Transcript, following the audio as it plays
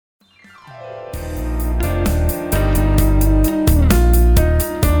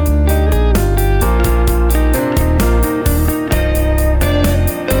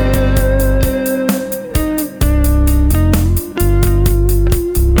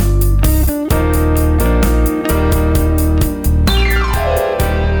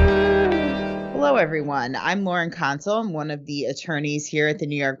everyone. I'm Lauren Consul. I'm one of the attorneys here at the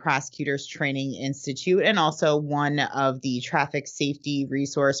New York Prosecutors Training Institute and also one of the traffic safety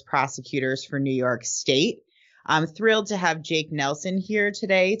resource prosecutors for New York State. I'm thrilled to have Jake Nelson here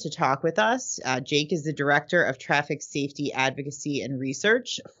today to talk with us. Jake is the Director of Traffic Safety Advocacy and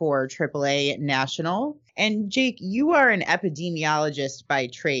Research for AAA National. And Jake, you are an epidemiologist by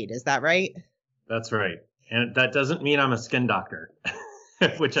trade, is that right? That's right. And that doesn't mean I'm a skin doctor,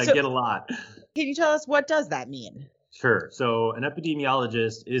 which I get a lot. Can you tell us what does that mean? Sure. So an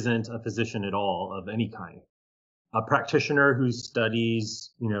epidemiologist isn't a physician at all of any kind. A practitioner who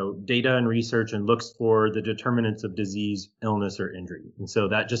studies, data and research and looks for the determinants of disease, illness, or injury. And so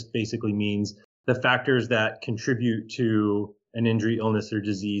that just basically means the factors that contribute to an injury, illness, or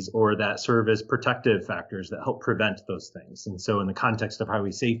disease, or that serve as protective factors that help prevent those things. And so in the context of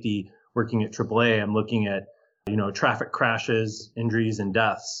highway safety, working at AAA, I'm looking at, traffic crashes, injuries, and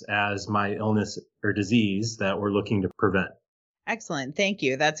deaths as my illness or disease that we're looking to prevent. Excellent. Thank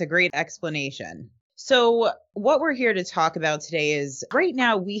you. That's a great explanation. So what we're here to talk about today is right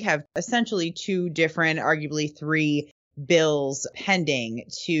now we have essentially two different, arguably three bills pending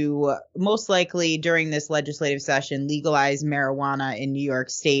to most likely during this legislative session legalize marijuana in New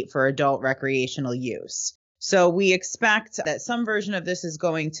York State for adult recreational use. So we expect that some version of this is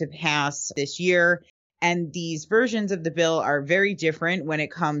going to pass this year. And these versions of the bill are very different when it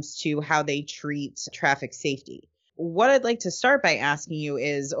comes to how they treat traffic safety. What I'd like to start by asking you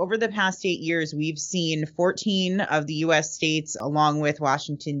is, over the past 8 years, we've seen 14 of the U.S. states, along with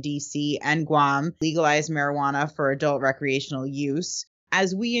Washington, D.C. and Guam, legalize marijuana for adult recreational use.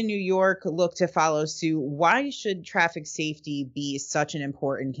 As we in New York look to follow suit, why should traffic safety be such an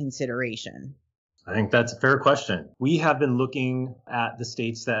important consideration? I think that's a fair question. We have been looking at the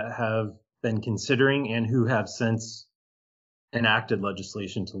states that have been considering and who have since enacted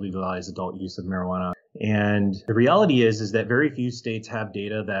legislation to legalize adult use of marijuana. And the reality is that very few states have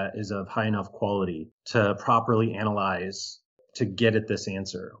data that is of high enough quality to properly analyze to get at this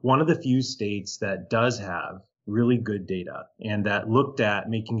answer. One of the few states that does have really good data and that looked at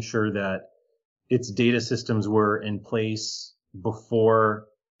making sure that its data systems were in place before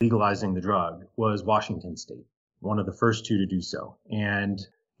legalizing the drug was Washington State, one of the first two to do so. And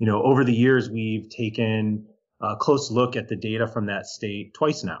over the years, we've taken a close look at the data from that state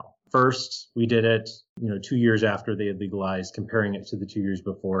twice now. First, we did it, 2 years after they had legalized, comparing it to the 2 years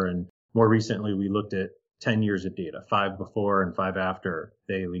before. And more recently, we looked at 10 years of data, 5 before and 5 after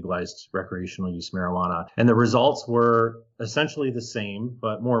they legalized recreational use marijuana. And the results were essentially the same,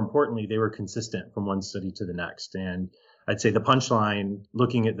 but more importantly, they were consistent from one study to the next. And I'd say the punchline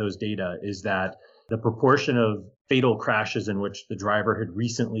looking at those data is that the proportion of fatal crashes in which the driver had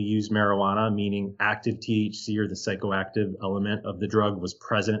recently used marijuana, meaning active THC or the psychoactive element of the drug was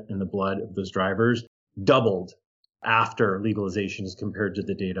present in the blood of those drivers, doubled after legalization as compared to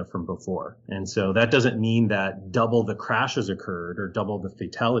the data from before. And so that doesn't mean that double the crashes occurred or double the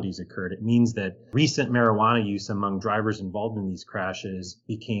fatalities occurred. It means that recent marijuana use among drivers involved in these crashes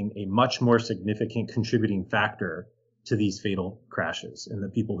became a much more significant contributing factor to these fatal crashes and the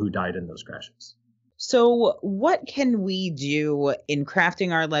people who died in those crashes. So what can we do in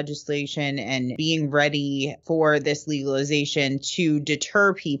crafting our legislation and being ready for this legalization to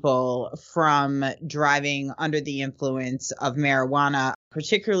deter people from driving under the influence of marijuana,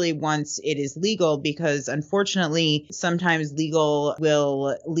 particularly once it is legal? Because unfortunately, sometimes legal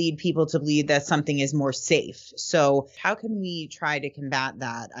will lead people to believe that something is more safe. So how can we try to combat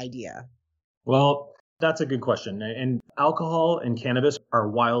that idea? Well, that's a good question. And alcohol and cannabis are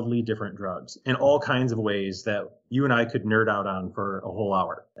wildly different drugs in all kinds of ways that you and I could nerd out on for a whole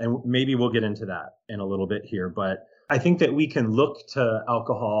hour. And maybe we'll get into that in a little bit here. But I think that we can look to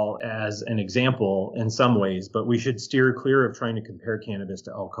alcohol as an example in some ways, but we should steer clear of trying to compare cannabis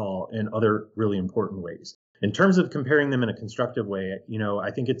to alcohol in other really important ways. In terms of comparing them in a constructive way, I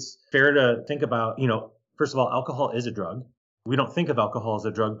think it's fair to think about, first of all, alcohol is a drug. We don't think of alcohol as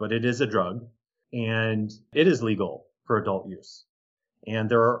a drug, but it is a drug. And it is legal for adult use. And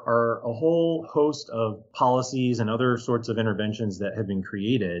there are a whole host of policies and other sorts of interventions that have been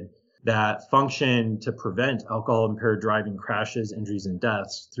created that function to prevent alcohol-impaired driving crashes, injuries, and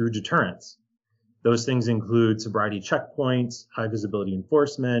deaths through deterrence. Those things include sobriety checkpoints, high visibility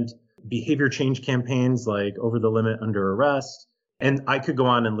enforcement, behavior change campaigns like over the limit under arrest, and I could go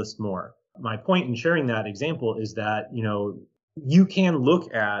on and list more. My point in sharing that example is that, you can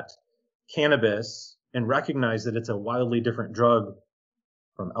look at cannabis and recognize that it's a wildly different drug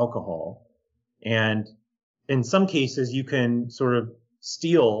from alcohol. And in some cases, you can sort of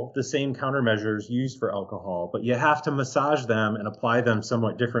steal the same countermeasures used for alcohol, but you have to massage them and apply them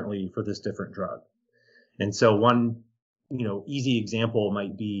somewhat differently for this different drug. And so one, easy example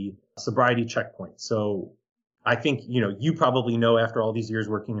might be sobriety checkpoints. So I think, you probably know after all these years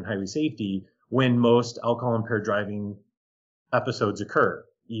working in highway safety when most alcohol impaired driving episodes occur,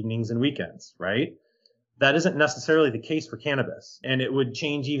 evenings and weekends, right? That isn't necessarily the case for cannabis, and it would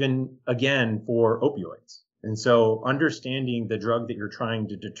change even again for opioids. And so understanding the drug that you're trying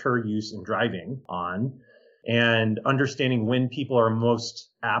to deter use in driving on and understanding when people are most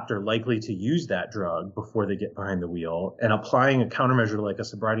apt or likely to use that drug before they get behind the wheel and applying a countermeasure like a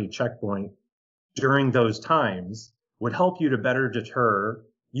sobriety checkpoint during those times would help you to better deter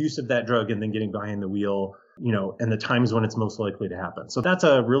use of that drug and then getting behind the wheel, and the times when it's most likely to happen. So that's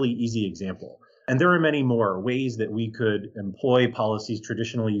a really easy example. And there are many more ways that we could employ policies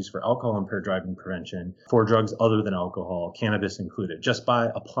traditionally used for alcohol impaired driving prevention for drugs other than alcohol, cannabis included, just by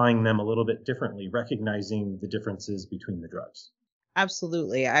applying them a little bit differently, recognizing the differences between the drugs.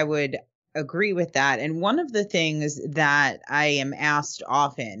 Absolutely. I would agree with that. And one of the things that I am asked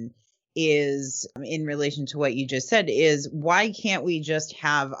often is, in relation to what you just said, is why can't we just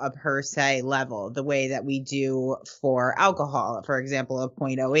have a per se level the way that we do for alcohol, for example, of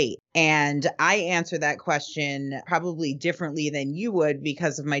 0.08? And I answer that question probably differently than you would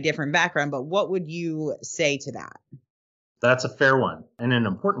because of my different background. But what would you say to that? That's a fair one and an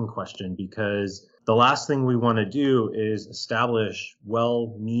important question, because the last thing we want to do is establish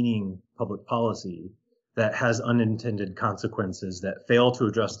well-meaning public policy that has unintended consequences that fail to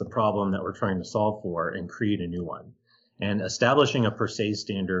address the problem that we're trying to solve for and create a new one. And establishing a per se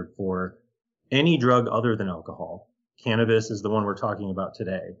standard for any drug other than alcohol, cannabis is the one we're talking about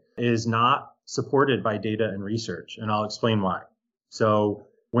today, is not supported by data and research. And I'll explain why. So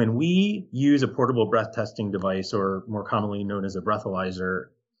when we use a portable breath testing device, or more commonly known as a breathalyzer,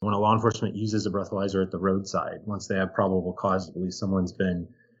 when a law enforcement uses a breathalyzer at the roadside, once they have probable cause to believe someone's been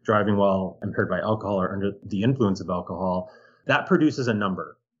driving while impaired by alcohol or under the influence of alcohol, that produces a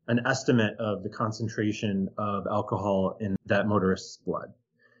number, an estimate of the concentration of alcohol in that motorist's blood.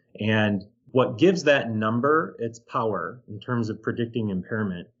 And what gives that number its power in terms of predicting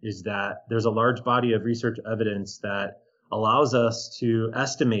impairment is that there's a large body of research evidence that allows us to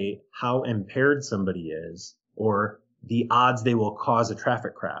estimate how impaired somebody is, or the odds they will cause a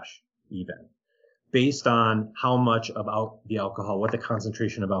traffic crash even, based on how much of the alcohol, what the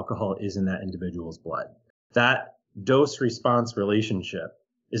concentration of alcohol is in that individual's blood. That dose-response relationship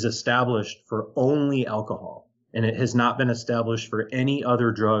is established for only alcohol, and it has not been established for any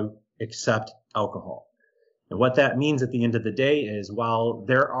other drug except alcohol. And what that means at the end of the day is, while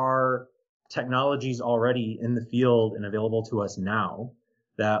there are technologies already in the field and available to us now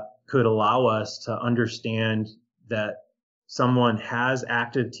that could allow us to understand that someone has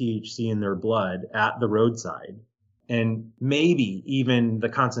active THC in their blood at the roadside, and maybe even the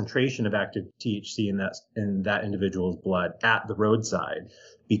concentration of active THC in that individual's blood at the roadside,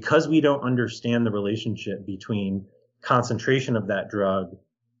 because we don't understand the relationship between concentration of that drug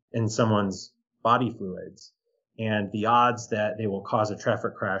in someone's body fluids and the odds that they will cause a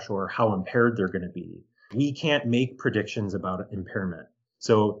traffic crash or how impaired they're going to be, we can't make predictions about impairment.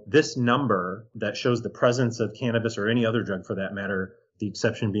 So this number that shows the presence of cannabis, or any other drug for that matter, the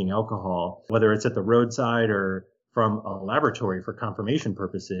exception being alcohol, whether it's at the roadside or from a laboratory for confirmation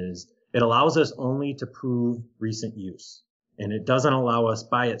purposes, it allows us only to prove recent use. And it doesn't allow us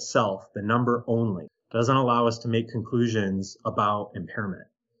by itself, the number only, doesn't allow us to make conclusions about impairment.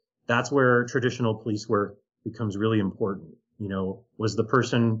 That's where traditional police work becomes really important. Was the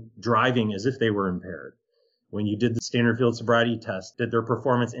person driving as if they were impaired? When you did the standard field sobriety test, did their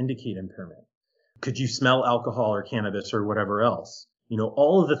performance indicate impairment? Could you smell alcohol or cannabis or whatever else?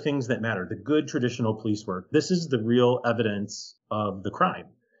 All of the things that matter, the good traditional police work. This is the real evidence of the crime.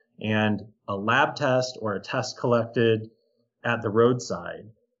 And a lab test or a test collected at the roadside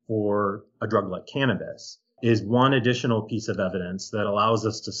for a drug like cannabis is one additional piece of evidence that allows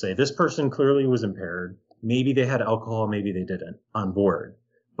us to say this person clearly was impaired. Maybe they had alcohol, maybe they didn't on board.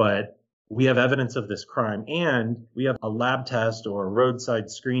 But we have evidence of this crime, and we have a lab test or roadside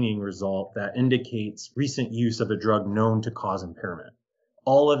screening result that indicates recent use of a drug known to cause impairment.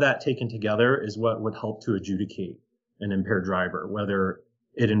 All of that taken together is what would help to adjudicate an impaired driver, whether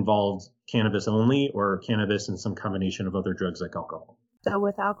it involved cannabis only or cannabis and some combination of other drugs like alcohol. So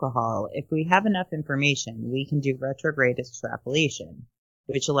with alcohol, if we have enough information, we can do retrograde extrapolation,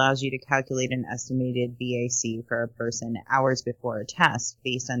 which allows you to calculate an estimated BAC for a person hours before a test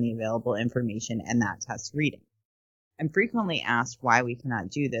based on the available information and that test reading. I'm frequently asked why we cannot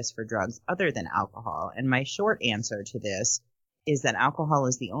do this for drugs other than alcohol, and my short answer to this is that alcohol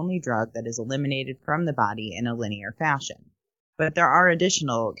is the only drug that is eliminated from the body in a linear fashion. But there are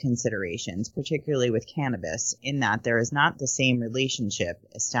additional considerations, particularly with cannabis, in that there is not the same relationship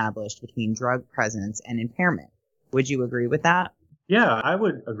established between drug presence and impairment. Would you agree with that? Yeah, I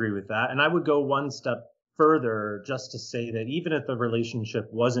would agree with that. And I would go one step further just to say that even if the relationship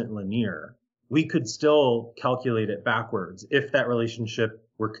wasn't linear, we could still calculate it backwards if that relationship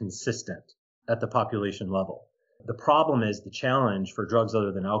were consistent at the population level. The problem is the challenge for drugs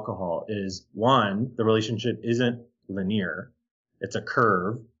other than alcohol is, one, the relationship isn't linear. It's a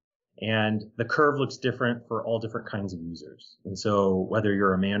curve, and the curve looks different for all different kinds of users. And so whether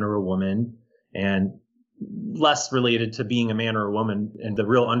you're a man or a woman, and less related to being a man or a woman, and the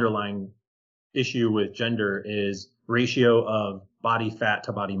real underlying issue with gender is ratio of body fat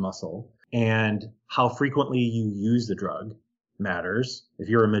to body muscle, and how frequently you use the drug matters. If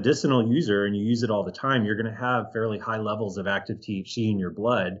you're a medicinal user and you use it all the time, you're going to have fairly high levels of active THC in your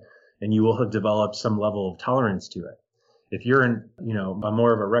blood, and you will have developed some level of tolerance to it. If you're a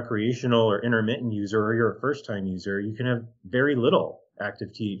more of a recreational or intermittent user, or you're a first time user, you can have very little active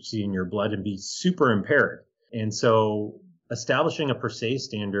THC in your blood and be super impaired. And so establishing a per se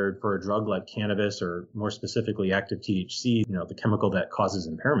standard for a drug like cannabis, or more specifically active THC, the chemical that causes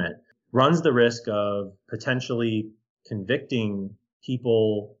impairment, runs the risk of potentially convicting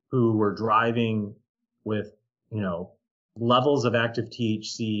people who were driving with, levels of active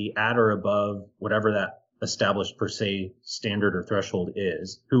THC at or above whatever that established per se standard or threshold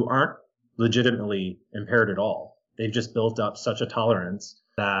is, who aren't legitimately impaired at all. They've just built up such a tolerance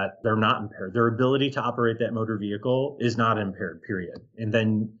that they're not impaired. Their ability to operate that motor vehicle is not impaired, period. And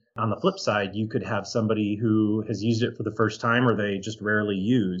then on the flip side, you could have somebody who has used it for the first time, or they just rarely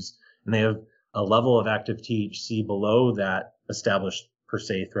use, and they have a level of active THC below that established per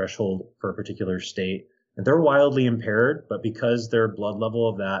se threshold for a particular state, and they're wildly impaired, but because their blood level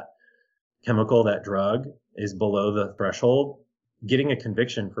of that chemical, that drug, is below the threshold, getting a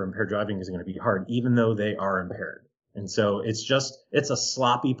conviction for impaired driving is going to be hard, even though they are impaired. And so it's a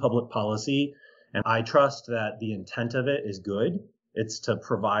sloppy public policy. And I trust that the intent of it is good. It's to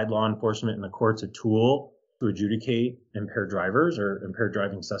provide law enforcement and the courts a tool to adjudicate impaired drivers or impaired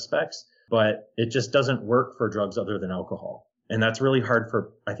driving suspects. But it just doesn't work for drugs other than alcohol. And that's really hard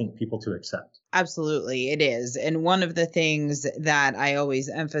for, I think, people to accept. Absolutely, it is. And one of the things that I always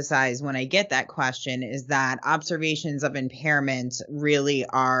emphasize when I get that question is that observations of impairment really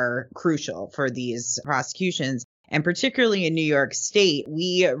are crucial for these prosecutions. And particularly in New York State,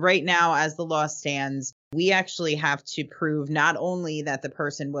 we right now, as the law stands, we actually have to prove not only that the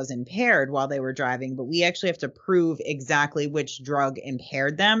person was impaired while they were driving, but we actually have to prove exactly which drug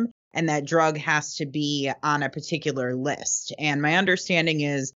impaired them. And that drug has to be on a particular list. And my understanding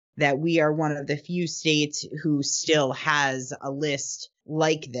is that we are one of the few states who still has a list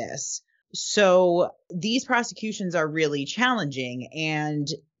like this. So these prosecutions are really challenging. And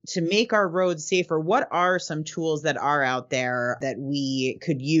to make our roads safer, what are some tools that are out there that we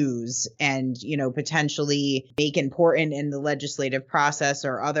could use and, potentially make important in the legislative process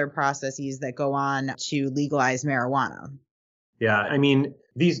or other processes that go on to legalize marijuana? Yeah,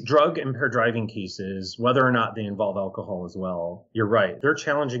 these drug impaired driving cases, whether or not they involve alcohol as well, you're right. They're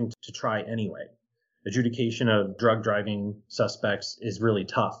challenging to try anyway. Adjudication of drug driving suspects is really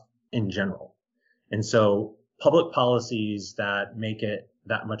tough in general. And so public policies that make it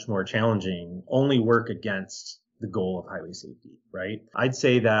that much more challenging only work against the goal of highway safety, right? I'd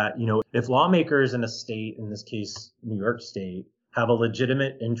say that, if lawmakers in a state, in this case, New York State, have a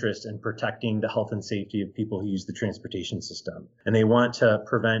legitimate interest in protecting the health and safety of people who use the transportation system, and they want to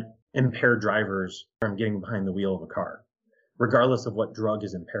prevent impaired drivers from getting behind the wheel of a car, regardless of what drug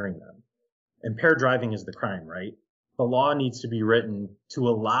is impairing them. Impaired driving is the crime, right? The law needs to be written to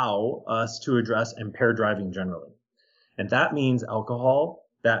allow us to address impaired driving generally. And that means alcohol,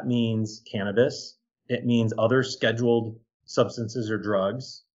 that means cannabis, it means other scheduled substances or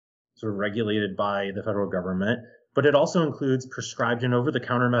drugs, sort of regulated by the federal government, but it also includes prescribed and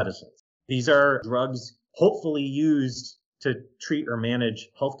over-the-counter medicines. These are drugs hopefully used to treat or manage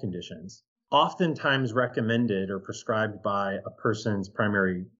health conditions, oftentimes recommended or prescribed by a person's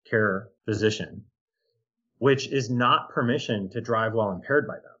primary care physician, which is not permission to drive while impaired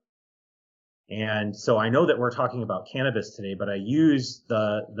by them. And so I know that we're talking about cannabis today, but I use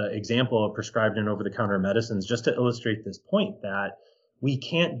the example of prescribed and over-the-counter medicines just to illustrate this point that we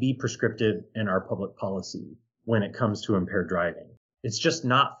can't be prescriptive in our public policy when it comes to impaired driving. It's just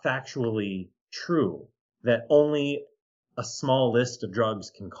not factually true that only a small list of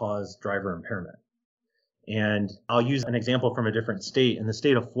drugs can cause driver impairment. And I'll use an example from a different state. In the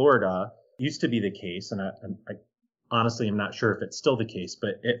state of Florida, it used to be the case, and I honestly am not sure if it's still the case,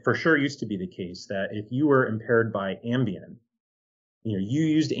 but it for sure used to be the case that if you were impaired by Ambien, you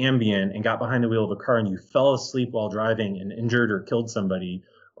used Ambien and got behind the wheel of a car and you fell asleep while driving and injured or killed somebody,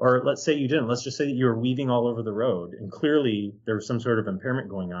 or let's say you didn't, let's just say that you were weaving all over the road and clearly there was some sort of impairment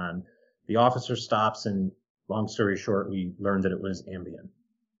going on. The officer stops and, long story short, we learned that it was Ambien.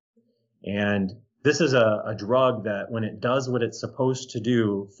 And this is a drug that, when it does what it's supposed to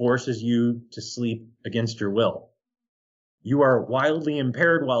do, forces you to sleep against your will. You are wildly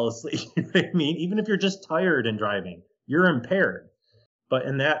impaired while asleep. You know what I mean? Even if you're just tired and driving, you're impaired. But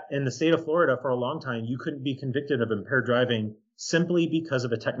in the state of Florida, for a long time, you couldn't be convicted of impaired driving simply because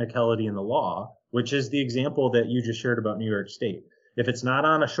of a technicality in the law, which is the example that you just shared about New York State. If it's not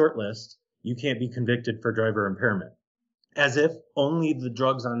on a short list, you can't be convicted for driver impairment, as if only the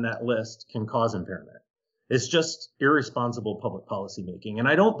drugs on that list can cause impairment. It's just irresponsible public policy making. And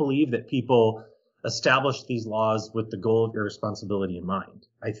I don't believe that people established these laws with the goal of irresponsibility in mind.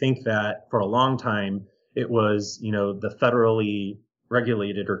 I think that for a long time, it was, the federally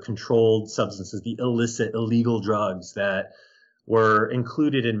regulated or controlled substances, the illicit, illegal drugs that were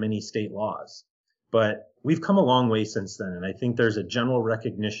included in many state laws. But we've come a long way since then. And I think there's a general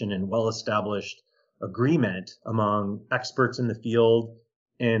recognition and well-established agreement among experts in the field,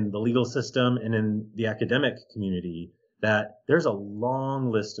 in the legal system, and in the academic community that there's a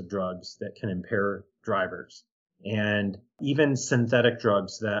long list of drugs that can impair drivers, and even synthetic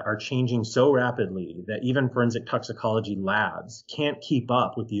drugs that are changing so rapidly that even forensic toxicology labs can't keep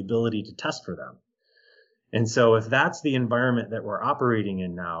up with the ability to test for them. And so if that's the environment that we're operating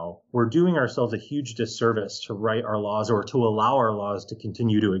in now, we're doing ourselves a huge disservice to write our laws or to allow our laws to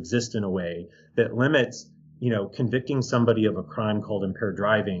continue to exist in a way that limits, convicting somebody of a crime called impaired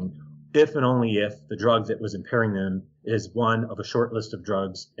driving, if and only if the drug that was impairing them is one of a short list of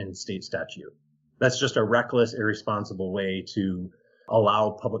drugs in state statute. That's just a reckless, irresponsible way to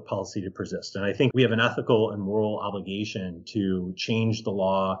allow public policy to persist. And I think we have an ethical and moral obligation to change the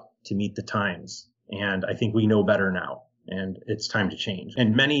law to meet the times. And I think we know better now, and it's time to change.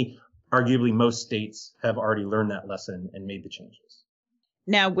 And arguably most states have already learned that lesson and made the changes.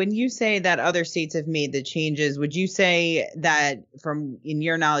 Now, when you say that other states have made the changes, would you say that, in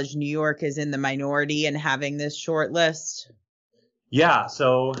your knowledge, New York is in the minority in having this short list? Yeah.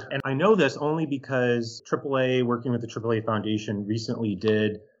 So, and I know this only because AAA, working with the AAA Foundation, recently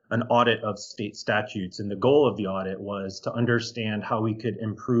did an audit of state statutes. And the goal of the audit was to understand how we could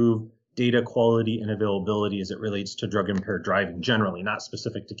improve data quality and availability as it relates to drug impaired driving generally, not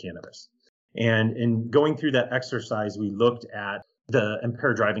specific to cannabis. And in going through that exercise, we looked at the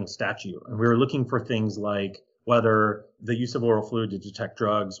impaired driving statute, and we were looking for things like whether the use of oral fluid to detect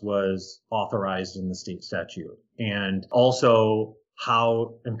drugs was authorized in the state statute, and also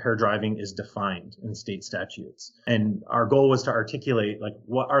how impaired driving is defined in state statutes. And our goal was to articulate,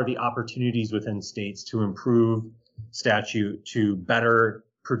 what are the opportunities within states to improve statute to better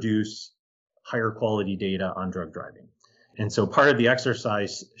produce higher quality data on drug driving. And so part of the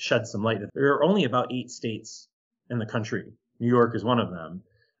exercise shed some light that there are only about 8 states in the country, New York is one of them,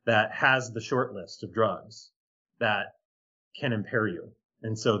 that has the short list of drugs that can impair you.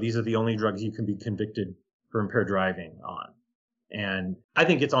 And so these are the only drugs you can be convicted for impaired driving on. And I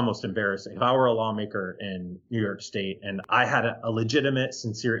think it's almost embarrassing. If I were a lawmaker in New York State and I had a legitimate,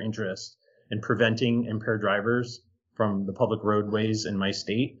 sincere interest in preventing impaired drivers from the public roadways in my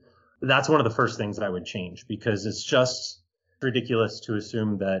state, that's one of the first things that I would change, because it's just ridiculous to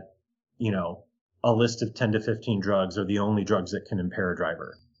assume that, a list of 10 to 15 drugs are the only drugs that can impair a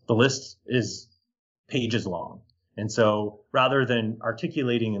driver. The list is pages long. And so rather than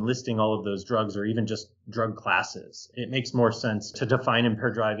articulating and listing all of those drugs or even just drug classes, it makes more sense to define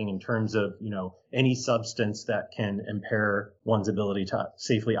impaired driving in terms of, any substance that can impair one's ability to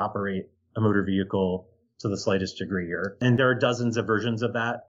safely operate a motor vehicle to the slightest degree. And there are dozens of versions of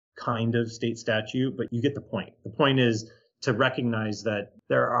that kind of state statute, but you get the point. The point is to recognize that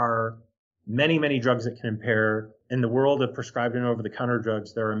there are many, many drugs that can impair. In the world of prescribed and over-the-counter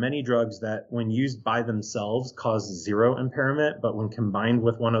drugs, there are many drugs that, when used by themselves, cause zero impairment, but when combined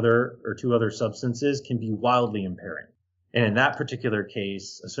with one other or two other substances, can be wildly impairing. And in that particular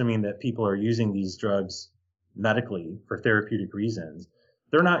case, assuming that people are using these drugs medically for therapeutic reasons,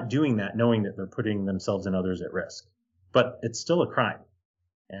 they're not doing that knowing that they're putting themselves and others at risk. But it's still a crime.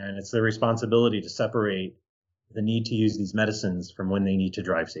 And it's their responsibility to separate the need to use these medicines from when they need to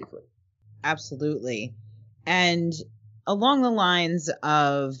drive safely. Absolutely. And along the lines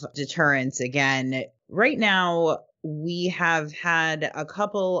of deterrence, again, right now we have had a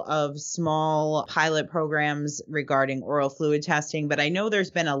couple of small pilot programs regarding oral fluid testing, but I know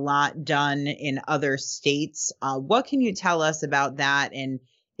there's been a lot done in other states. What can you tell us about that, and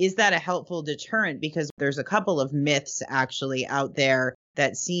is that a helpful deterrent? Because there's a couple of myths actually out there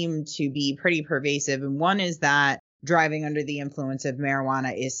that seem to be pretty pervasive. And one is that driving under the influence of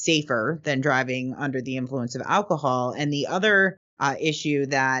marijuana is safer than driving under the influence of alcohol. And the other issue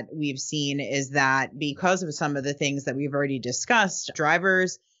that we've seen is that because of some of the things that we've already discussed,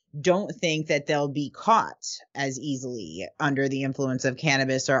 drivers don't think that they'll be caught as easily under the influence of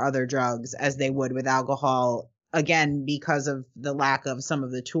cannabis or other drugs as they would with alcohol. Again, because of the lack of some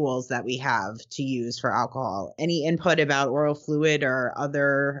of the tools that we have to use for alcohol. Any input about oral fluid or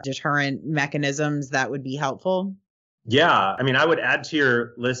other deterrent mechanisms that would be helpful? Yeah, I mean, I would add to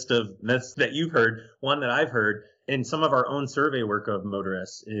your list of myths that you've heard. One that I've heard in some of our own survey work of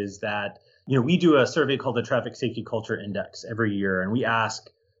motorists is that, we do a survey called the Traffic Safety Culture Index every year, and we ask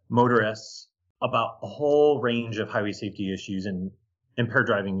motorists about a whole range of highway safety issues, and impaired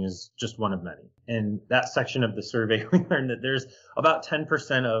driving is just one of many. In that section of the survey, we learned that there's about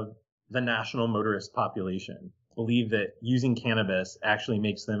 10% of the national motorist population believe that using cannabis actually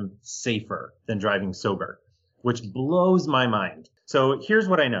makes them safer than driving sober, which blows my mind. So here's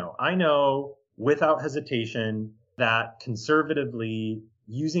what I know. I know without hesitation that conservatively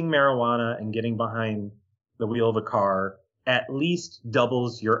using marijuana and getting behind the wheel of a car at least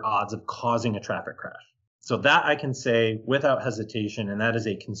doubles your odds of causing a traffic crash. So that I can say without hesitation, and that is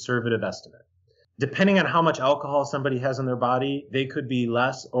a conservative estimate. Depending on how much alcohol somebody has in their body, they could be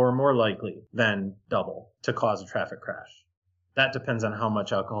less or more likely than double to cause a traffic crash. That depends on how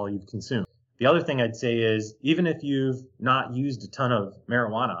much alcohol you've consumed. The other thing I'd say is, even if you've not used a ton of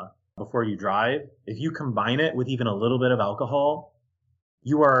marijuana before you drive, if you combine it with even a little bit of alcohol,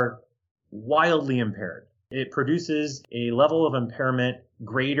 you are wildly impaired. It produces a level of impairment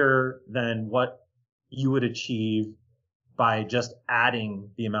greater than what you would achieve by just adding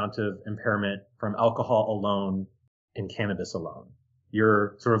the amount of impairment from alcohol alone and cannabis alone.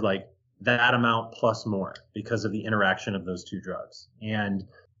 You're sort of like that amount plus more because of the interaction of those two drugs. And,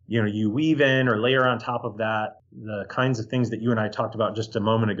 you weave in or layer on top of that the kinds of things that you and I talked about just a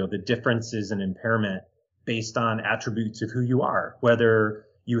moment ago, the differences in impairment based on attributes of who you are, whether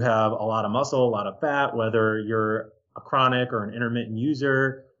you have a lot of muscle, a lot of fat, whether you're a chronic or an intermittent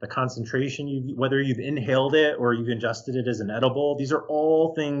user, the concentration, whether you've inhaled it or you've ingested it as an edible. These are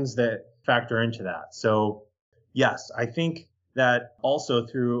all things that factor into that. So yes, I think that also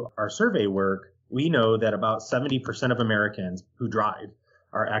through our survey work, we know that about 70% of Americans who drive,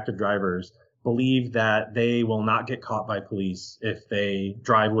 are active drivers, believe that they will not get caught by police if they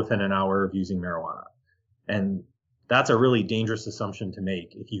drive within an hour of using marijuana. And that's a really dangerous assumption to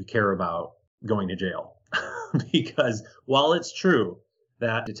make if you care about going to jail. Because while it's true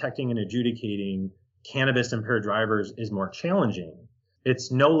that detecting and adjudicating cannabis impaired drivers is more challenging,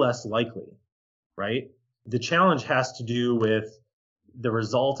 it's no less likely, right? The challenge has to do with the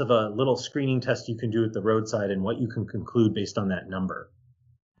result of a little screening test you can do at the roadside and what you can conclude based on that number.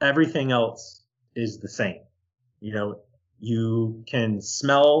 Everything else is the same. You can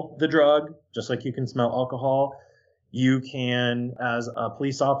smell the drug just like you can smell alcohol. You can, as a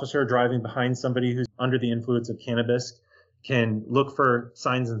police officer driving behind somebody who's under the influence of cannabis, can look for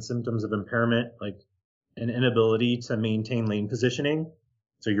signs and symptoms of impairment, like an inability to maintain lane positioning.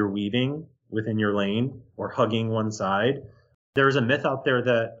 So you're weaving within your lane or hugging one side. There's a myth out there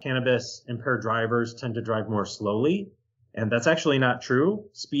that cannabis impaired drivers tend to drive more slowly, and that's actually not true.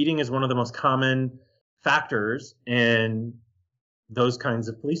 Speeding is one of the most common factors in those kinds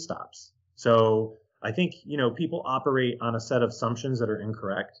of police stops. So I think, people operate on a set of assumptions that are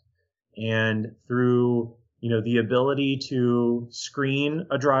incorrect. And through, the ability to screen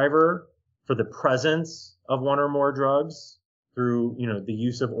a driver for the presence of one or more drugs through, the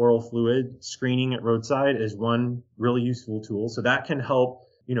use of oral fluid, screening at roadside is one really useful tool. So that can help,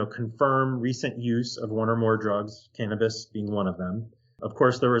 confirm recent use of one or more drugs, cannabis being one of them. Of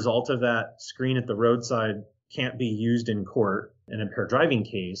course, the result of that screen at the roadside can't be used in court. In an impaired driving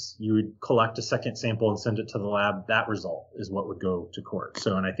case, you would collect a second sample and send it to the lab. That result is what would go to court.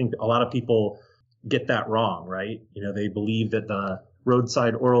 So, and I think a lot of people get that wrong, right? They believe that the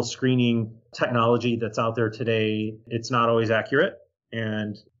roadside oral screening technology that's out there today, it's not always accurate.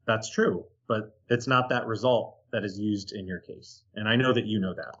 And that's true, but it's not that result that is used in your case. And I know that you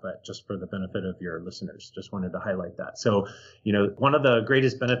know that, but just for the benefit of your listeners, just wanted to highlight that. So, one of the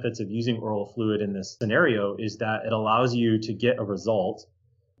greatest benefits of using oral fluid in this scenario is that it allows you to get a result,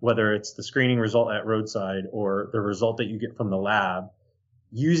 whether it's the screening result at roadside or the result that you get from the lab,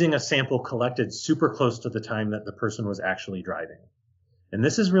 using a sample collected super close to the time that the person was actually driving. And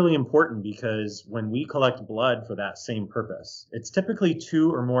this is really important because when we collect blood for that same purpose, it's typically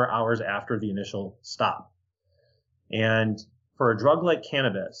 2 or more hours after the initial stop. And For a drug like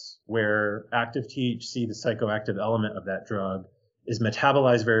cannabis, where active THC, the psychoactive element of that drug, is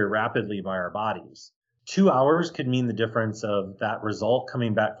metabolized very rapidly by our bodies, 2 hours could mean the difference of that result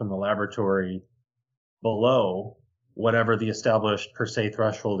coming back from the laboratory below whatever the established per se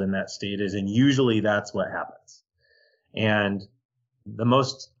threshold in that state is. And usually that's what happens. And the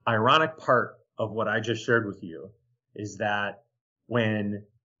most ironic part of what I just shared with you is that when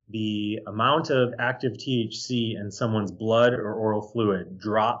the amount of active THC in someone's blood or oral fluid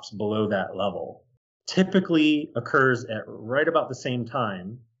drops below that level, typically occurs at right about the same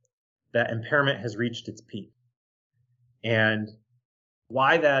time that impairment has reached its peak. And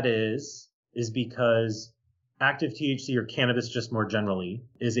why that is because active THC, or cannabis just more generally,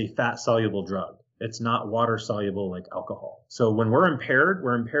 is a fat-soluble drug. It's not water-soluble like alcohol. So when we're impaired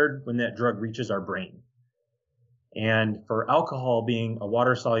when that drug reaches our brain. And for alcohol being a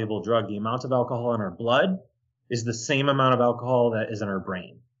water-soluble drug, the amount of alcohol in our blood is the same amount of alcohol that is in our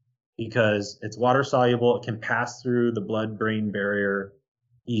brain. Because it's water-soluble, it can pass through the blood-brain barrier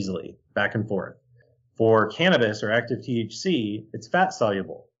easily, back and forth. For cannabis or active THC, it's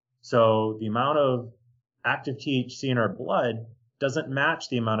fat-soluble. So the amount of active THC in our blood doesn't match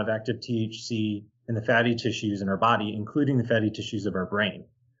the amount of active THC in the fatty tissues in our body, including the fatty tissues of our brain.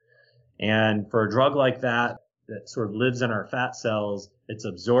 And for a drug like that sort of lives in our fat cells, it's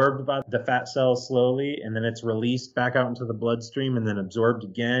absorbed by the fat cells slowly, and then it's released back out into the bloodstream and then absorbed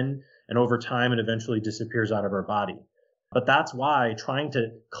again. And over time, it eventually disappears out of our body. But that's why trying to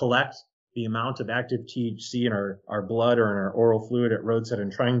collect the amount of active THC in our blood or in our oral fluid at roadside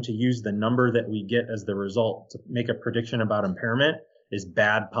and trying to use the number that we get as the result to make a prediction about impairment is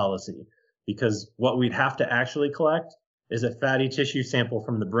bad policy. Because what we'd have to actually collect is a fatty tissue sample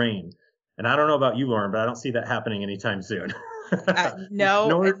from the brain. And I don't know about you, Lauren, but I don't see that happening anytime soon.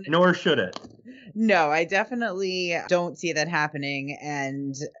 No. Nor should it. No, I definitely don't see that happening.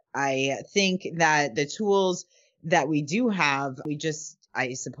 And I think that the tools that we do have, we just,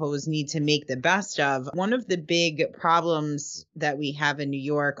 I suppose, need to make the best of. One of the big problems that we have in New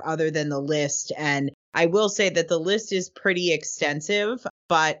York, other than the list, and I will say that the list is pretty extensive,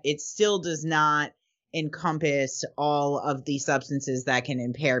 but it still does not encompass all of the substances that can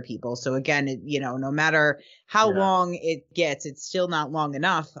impair people. So again, no matter how long it gets, it's still not long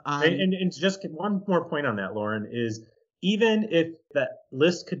enough. And just one more point on that, Lauren, is even if that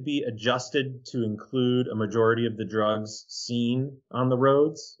list could be adjusted to include a majority of the drugs seen on the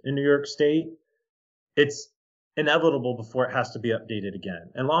roads in New York State, it's inevitable before it has to be updated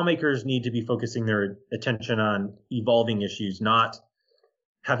again. And lawmakers need to be focusing their attention on evolving issues, not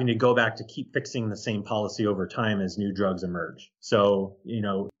having to go back to keep fixing the same policy over time as new drugs emerge. So,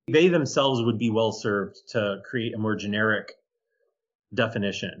 they themselves would be well served to create a more generic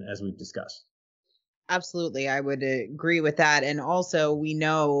definition, as we've discussed. Absolutely. I would agree with that. And also, we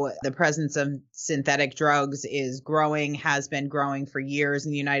know the presence of synthetic drugs is growing, has been growing for years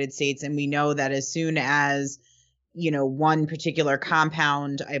in the United States. And we know that as soon as, one particular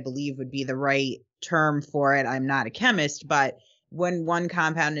compound, I believe would be the right term for it. I'm not a chemist, but when one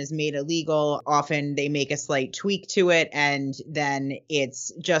compound is made illegal, often they make a slight tweak to it, and then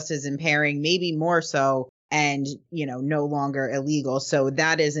it's just as impairing, maybe more so, and, no longer illegal. So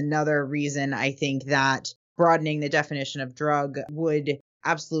that is another reason I think that broadening the definition of drug would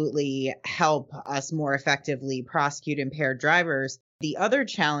absolutely help us more effectively prosecute impaired drivers. The other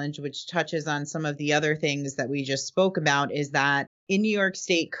challenge, which touches on some of the other things that we just spoke about, is that in New York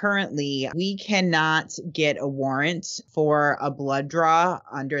State currently, we cannot get a warrant for a blood draw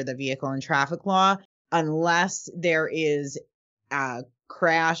under the vehicle and traffic law unless there is a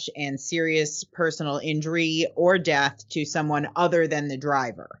crash and serious personal injury or death to someone other than the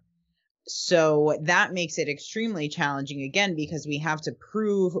driver. So that makes it extremely challenging, again, because we have to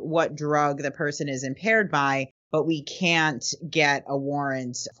prove what drug the person is impaired by, but we can't get a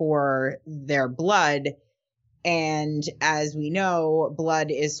warrant for their blood. And as we know,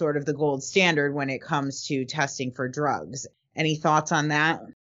 blood is sort of the gold standard when it comes to testing for drugs. Any thoughts on that?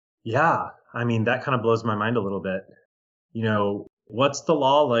 Yeah, I mean, that kind of blows my mind a little bit. What's the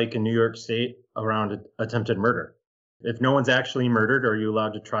law like in New York State around attempted murder? If no one's actually murdered, are you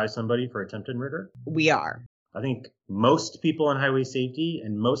allowed to try somebody for attempted murder? We are. I think most people in highway safety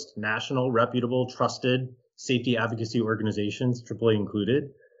and most national, reputable, trusted safety advocacy organizations, AAA included,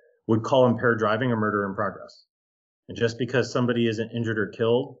 would call impaired driving a murder in progress. And just because somebody isn't injured or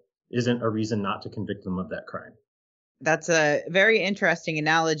killed isn't a reason not to convict them of that crime. That's a very interesting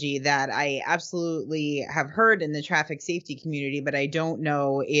analogy that I absolutely have heard in the traffic safety community, but I don't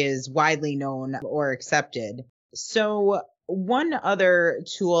know is widely known or accepted. So one other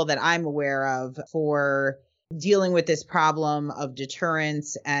tool that I'm aware of for dealing with this problem of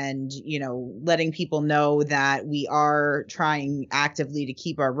deterrence and, letting people know that we are trying actively to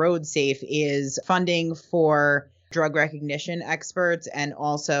keep our roads safe is funding for drug recognition experts and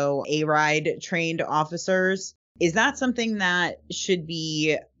also ARIDE trained officers. Is that something that should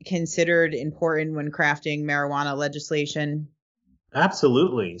be considered important when crafting marijuana legislation?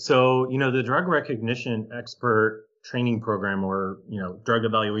 Absolutely. So, the drug recognition expert training program or, drug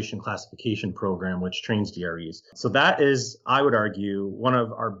evaluation classification program, which trains DREs. So that is, I would argue, one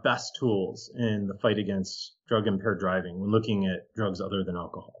of our best tools in the fight against drug impaired driving when looking at drugs other than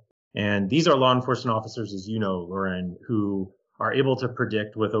alcohol. And these are law enforcement officers, as you know, Lauren, who are able to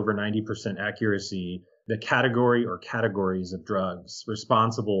predict with over 90% accuracy the category or categories of drugs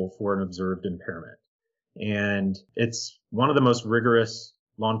responsible for an observed impairment. And it's one of the most rigorous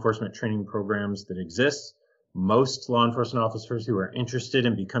law enforcement training programs that exists. Most law enforcement officers who are interested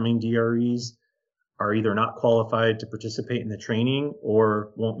in becoming DREs are either not qualified to participate in the training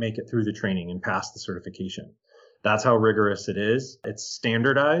or won't make it through the training and pass the certification. That's how rigorous it is. It's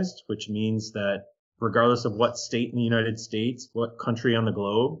standardized, which means that regardless of what state in the United States, what country on the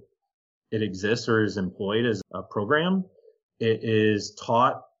globe it exists or is employed as a program, it is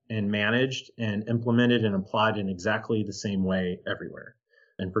taught and managed and implemented and applied in exactly the same way everywhere,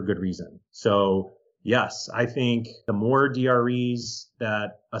 and for good reason. So yes, I think the more DREs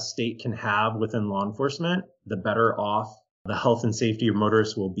that a state can have within law enforcement, the better off the health and safety of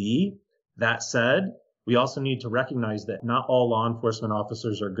motorists will be. That said, we also need to recognize that not all law enforcement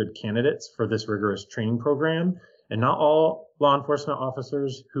officers are good candidates for this rigorous training program, and not all law enforcement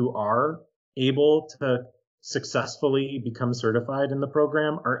officers who are able to successfully become certified in the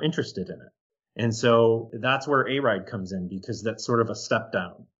program are interested in it. And so that's where ARIDE comes in, because that's sort of a step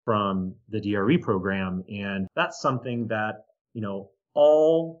down from the DRE program. And that's something that,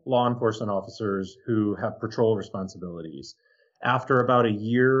 all law enforcement officers who have patrol responsibilities, after about a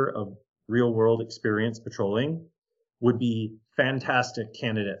year of real world experience patrolling, would be fantastic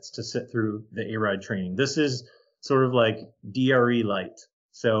candidates to sit through the ARIDE training. This is sort of like DRE light.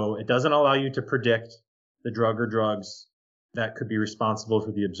 So it doesn't allow you to predict the drug or drugs that could be responsible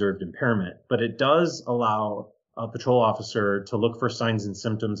for the observed impairment, but it does allow a patrol officer to look for signs and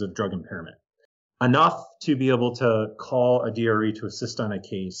symptoms of drug impairment, enough to be able to call a DRE to assist on a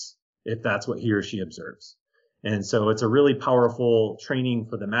case if that's what he or she observes. And so it's a really powerful training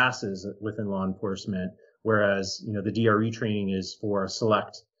for the masses within law enforcement, whereas, the DRE training is for a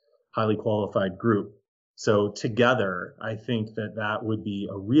select, highly qualified group. So together, I think that would be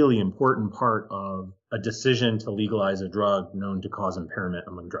a really important part of a decision to legalize a drug known to cause impairment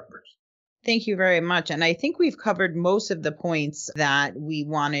among drivers. Thank you very much. And I think we've covered most of the points that we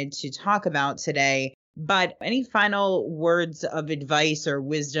wanted to talk about today. But any final words of advice or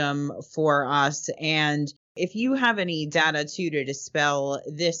wisdom for us? And if you have any data too to dispel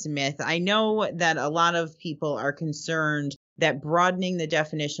this myth, I know that a lot of people are concerned that broadening the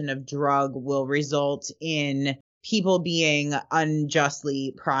definition of drug will result in people being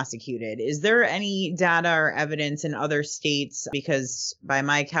unjustly prosecuted. Is there any data or evidence in other states? Because by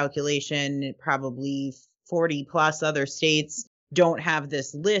my calculation, probably 40 plus other states don't have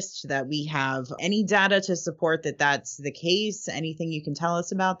this list that we have. Any data to support that that's the case? Anything you can tell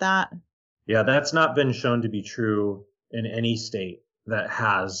us about that? Yeah, that's not been shown to be true in any state that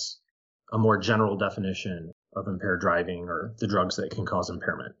has a more general definition of impaired driving or the drugs that can cause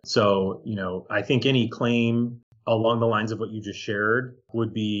impairment. So, I think any claim along the lines of what you just shared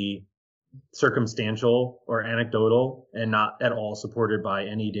would be circumstantial or anecdotal and not at all supported by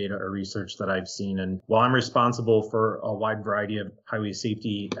any data or research that I've seen. And while I'm responsible for a wide variety of highway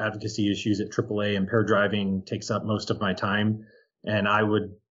safety advocacy issues at AAA, impaired driving takes up most of my time, and I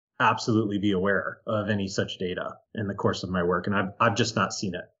would absolutely be aware of any such data in the course of my work, and I've just not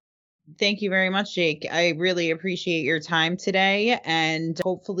seen it. Thank you very much, Jake. I really appreciate your time today, and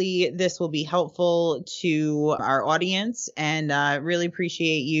hopefully this will be helpful to our audience, and really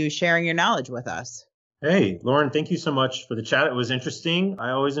appreciate you sharing your knowledge with us. Hey, Lauren, thank you so much for the chat. It was interesting.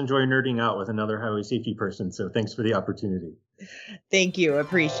 I always enjoy nerding out with another highway safety person, so thanks for the opportunity. Thank you.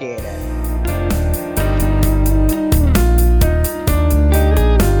 Appreciate it.